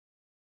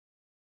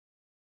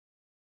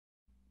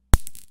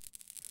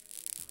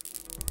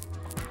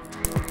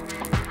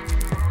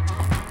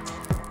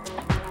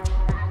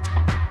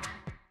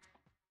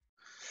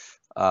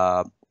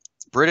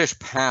British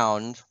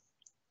pound.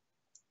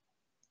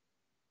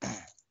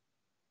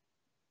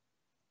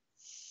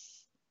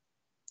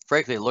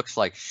 Frankly, it looks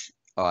like,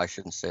 oh, I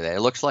shouldn't say that.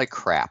 It looks like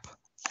crap.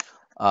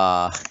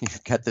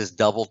 You've got this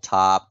double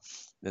top,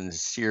 then a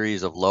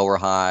series of lower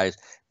highs.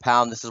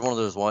 Pound, this is one of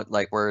those ones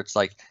like where it's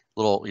like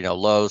little,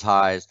 lows,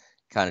 highs,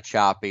 kind of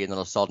choppy, and then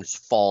all of a sudden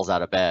just falls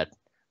out of bed,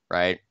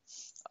 right?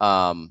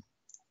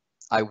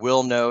 I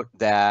will note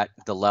that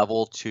the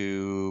level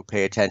to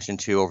pay attention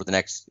to over the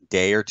next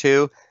day or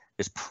two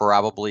is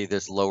probably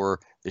this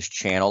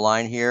channel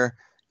line here,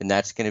 and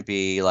that's going to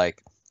be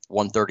like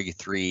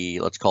 133,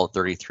 let's call it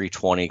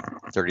 33.20,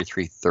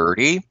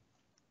 33.30.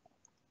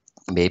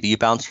 Maybe you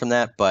bounce from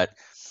that, but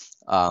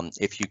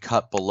if you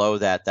cut below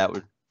that, that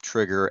would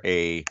trigger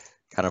a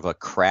kind of a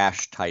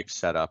crash type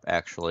setup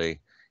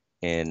actually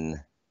in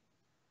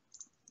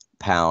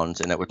pounds,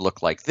 and it would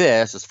look like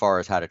this as far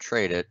as how to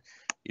trade it.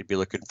 You'd be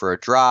looking for a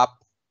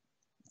drop,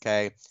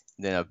 okay,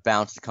 and then a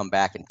bounce to come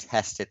back and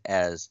test it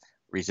as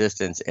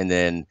resistance, and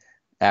then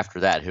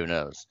after that, who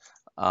knows?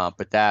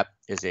 But that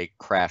is a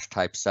crash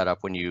type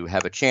setup when you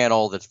have a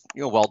channel that's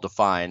well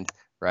defined,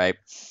 right?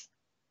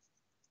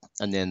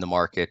 And then the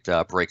market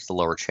breaks the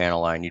lower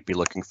channel line. You'd be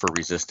looking for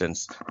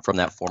resistance from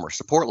that former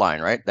support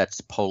line, right?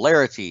 That's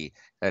polarity.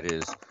 That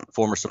is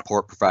former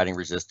support providing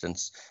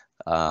resistance,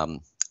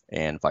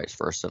 and vice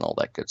versa, and all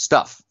that good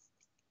stuff.